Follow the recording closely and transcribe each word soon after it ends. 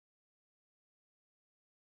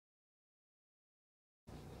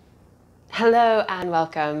Hello and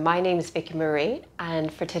welcome. My name is Vickie-Marie,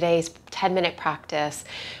 and for today's 10-minute practice,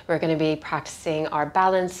 we're going to be practicing our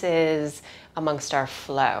balances amongst our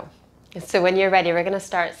flow. So when you're ready, we're going to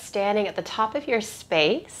start standing at the top of your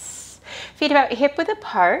space, feet about hip-width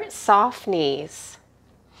apart, soft knees.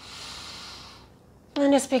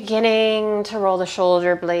 And just beginning to roll the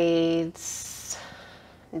shoulder blades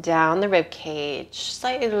down the rib cage,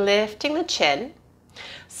 slightly lifting the chin,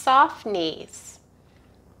 soft knees.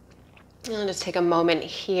 And just take a moment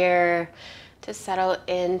here to settle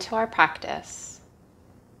into our practice.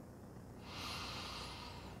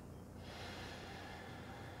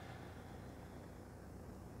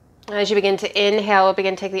 As you begin to inhale, we'll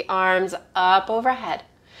begin to take the arms up overhead.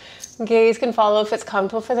 Gaze can follow if it's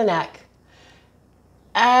comfortable for the neck.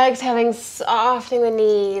 Exhaling, softening the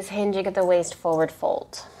knees, hinging at the waist, forward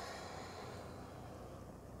fold.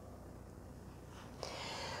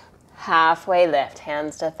 Halfway lift,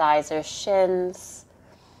 hands to thighs or shins.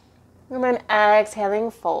 And then exhaling,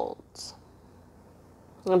 fold.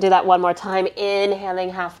 We'll do that one more time. Inhaling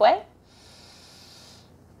halfway.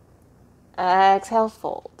 Exhale,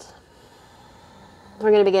 fold. We're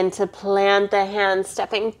going to begin to plant the hands,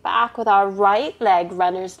 stepping back with our right leg,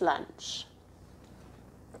 runner's lunge.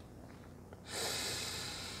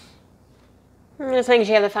 Just making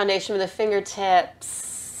sure you have the foundation with the fingertips.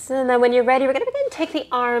 And then when you're ready, we're going to begin to take the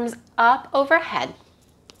arms up overhead.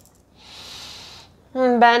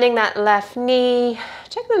 And bending that left knee.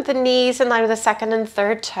 Check that the knees in line with the second and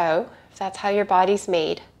third toe, if that's how your body's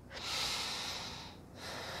made.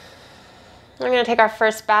 We're going to take our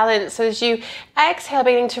first balance. So as you exhale,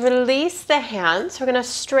 beginning to release the hands, we're going to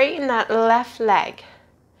straighten that left leg.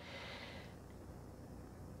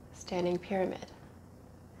 Standing pyramid.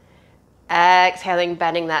 Exhaling,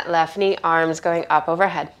 bending that left knee, arms going up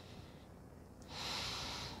overhead.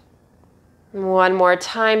 One more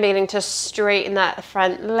time, beginning to straighten that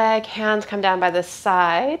front leg, hands come down by the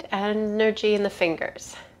side, energy in the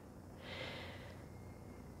fingers.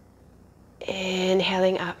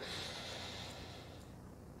 Inhaling up.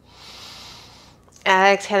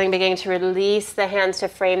 Exhaling, beginning to release the hands to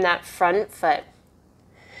frame that front foot.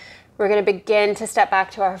 We're going to begin to step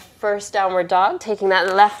back to our first downward dog, taking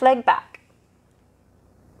that left leg back.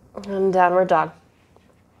 And downward dog.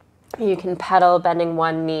 You can pedal, bending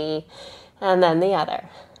one knee and then the other.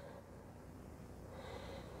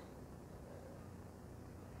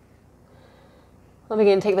 We'll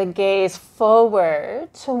begin to take the gaze forward,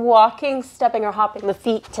 walking, stepping, or hopping the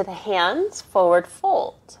feet to the hands, forward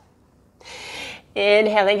fold.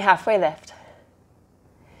 Inhaling, halfway lift.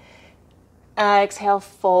 Exhale,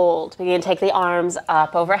 fold. Begin to take the arms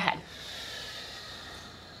up overhead.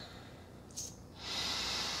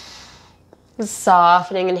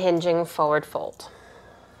 Softening and hinging, forward fold.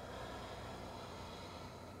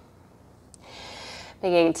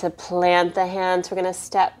 Beginning to plant the hands. We're going to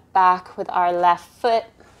step back with our left foot,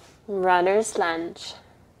 runner's lunge.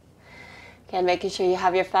 Again, making sure you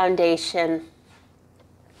have your foundation.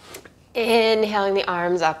 Inhaling the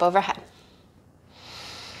arms up overhead.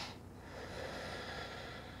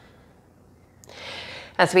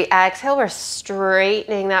 As we exhale, we're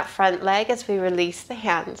straightening that front leg as we release the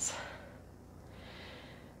hands.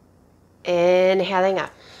 Inhaling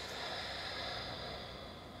up.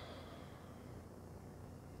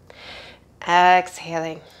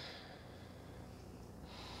 Exhaling.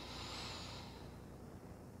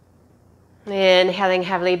 Inhaling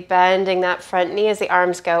heavily, bending that front knee as the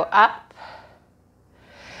arms go up.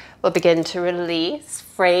 We'll begin to release,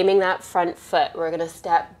 framing that front foot. We're going to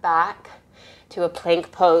step back to a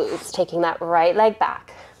plank pose, taking that right leg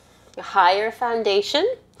back. A higher foundation.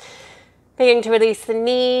 Beginning to release the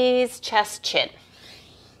knees, chest, chin.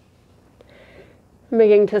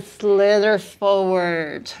 Beginning to slither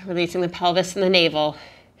forward, releasing the pelvis and the navel.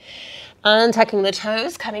 Untucking the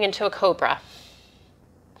toes, coming into a cobra.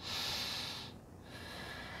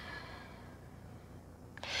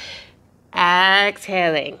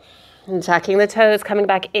 Exhaling. And tucking the toes, coming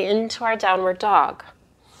back into our downward dog.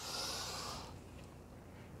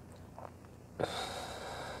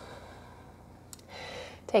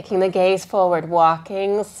 Taking the gaze forward,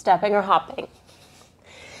 walking, stepping, or hopping.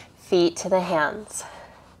 Feet to the hands.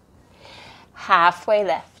 Halfway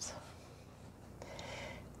lift.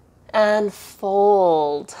 And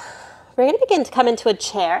fold. We're going to begin to come into a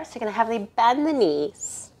chair. So you're going to heavily bend the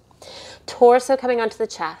knees. Torso coming onto the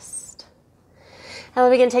chest. And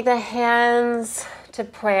we'll begin to take the hands to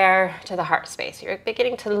prayer to the heart space. You're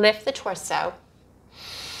beginning to lift the torso.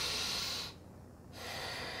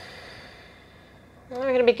 And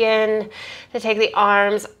we're going to begin to take the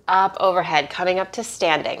arms up overhead, coming up to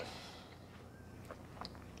standing.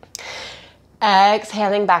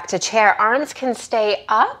 Exhaling back to chair. Arms can stay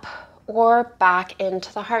up or back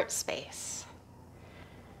into the heart space.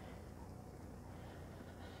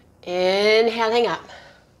 Inhaling up.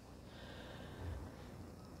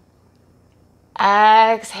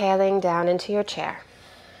 Exhaling down into your chair.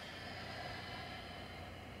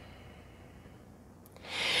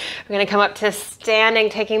 We're going to come up to standing,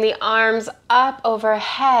 taking the arms up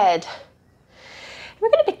overhead.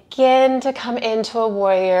 We're going to begin to come into a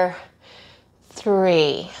warrior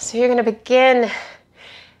 3. So you're going to begin,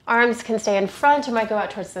 arms can stay in front, you might go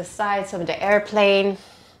out towards the side, so into airplane.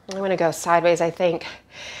 I'm going to go sideways, I think.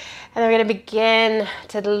 And we're going to begin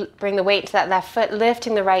to bring the weight to that left foot,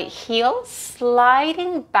 lifting the right heel,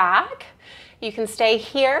 sliding back. You can stay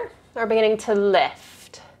here or beginning to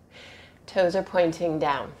lift. Toes are pointing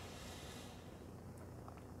down.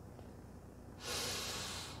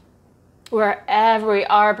 Wherever we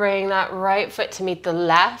are, bringing that right foot to meet the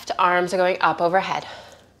left, arms are going up overhead.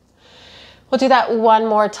 We'll do that one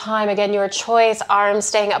more time. Again, your choice, arms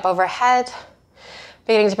staying up overhead.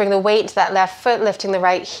 Beginning to bring the weight to that left foot, lifting the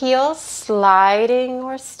right heel, sliding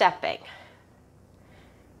or stepping.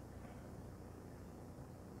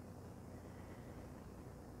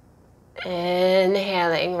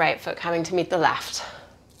 Inhaling, right foot coming to meet the left.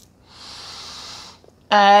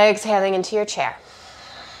 Exhaling into your chair.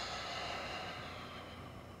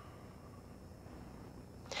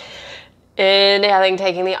 Inhaling,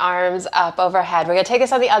 taking the arms up overhead. We're going to take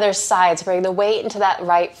this on the other side. So bring the weight into that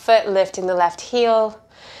right foot, lifting the left heel,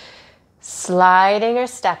 sliding or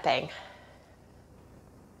stepping.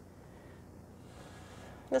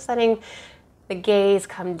 Just letting the gaze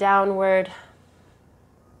come downward.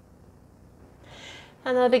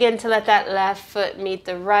 And then begin to let that left foot meet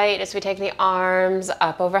the right as we take the arms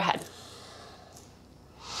up overhead.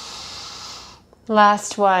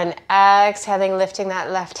 Last one, exhaling, lifting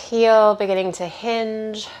that left heel, beginning to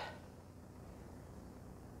hinge.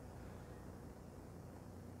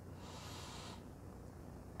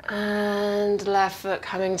 And left foot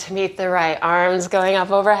coming to meet the right, arms going up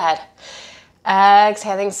overhead.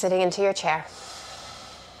 Exhaling, sitting into your chair.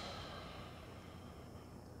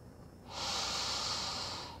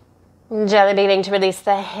 Gently beginning to release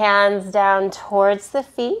the hands down towards the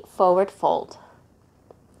feet, forward fold.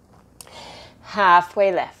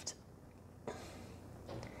 Halfway lift.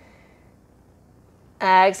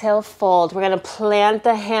 Exhale, fold. We're going to plant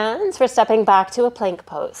the hands. We're stepping back to a plank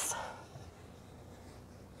pose.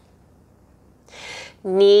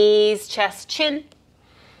 Knees, chest, chin.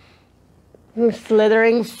 And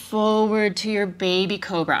slithering forward to your baby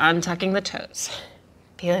cobra, untucking the toes.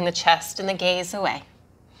 Peeling the chest and the gaze away.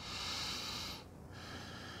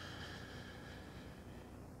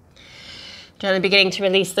 Gently beginning to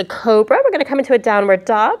release the cobra. We're going to come into a downward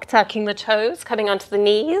dog, tucking the toes, coming onto the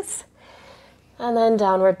knees, and then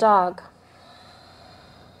downward dog.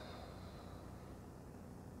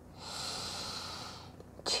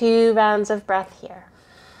 Two rounds of breath here.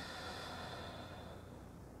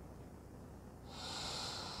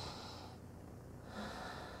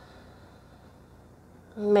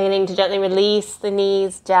 Meaning to gently release the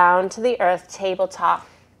knees down to the earth, tabletop.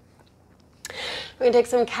 We're going to take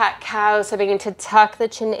some cat-cow, so beginning to tuck the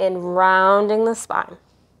chin in, rounding the spine.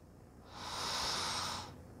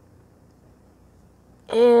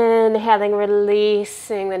 Inhaling,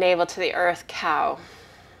 releasing the navel to the earth, cow.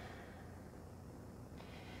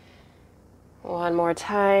 One more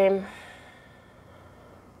time.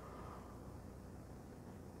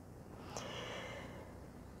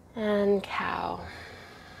 And cow.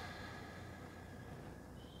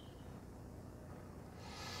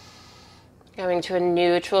 Going to a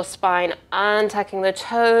neutral spine, untucking the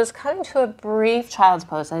toes, coming to a brief child's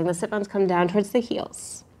pose. Letting the sit bones come down towards the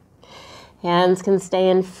heels. Hands can stay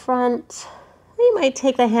in front. You might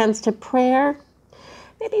take the hands to prayer.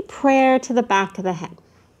 Maybe prayer to the back of the head.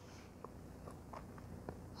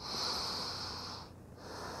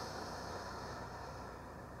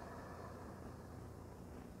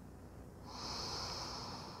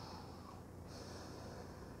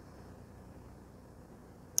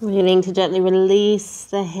 Beginning to gently release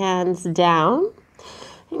the hands down.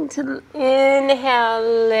 And to inhale,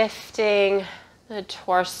 lifting the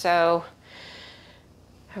torso,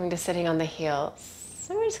 coming to sitting on the heels.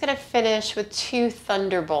 So we're just going to finish with 2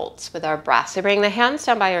 thunderbolts with our breath. So bring the hands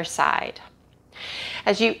down by your side.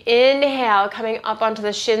 As you inhale, coming up onto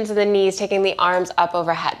the shins of the knees, taking the arms up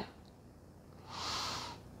overhead.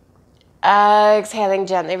 Exhaling,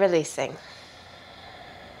 gently releasing.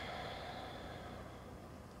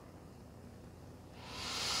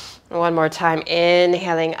 One more time,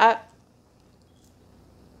 inhaling up.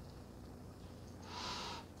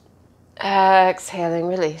 Exhaling,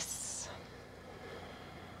 release.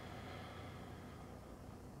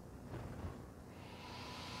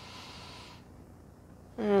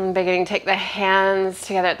 Beginning to take the hands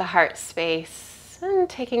together at the heart space and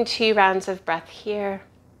taking 2 rounds of breath here.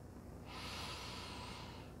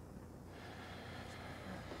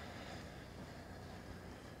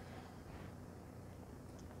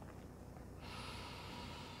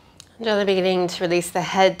 Gently beginning to release the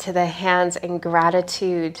head to the hands in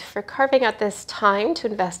gratitude for carving out this time to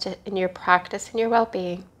invest it in your practice and your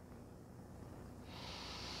well-being.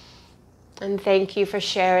 And thank you for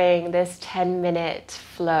sharing this 10-minute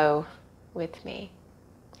flow with me.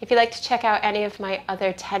 If you'd like to check out any of my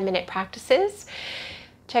other 10-minute practices,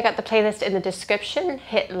 check out the playlist in the description,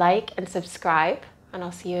 hit like and subscribe, and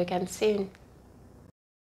I'll see you again soon.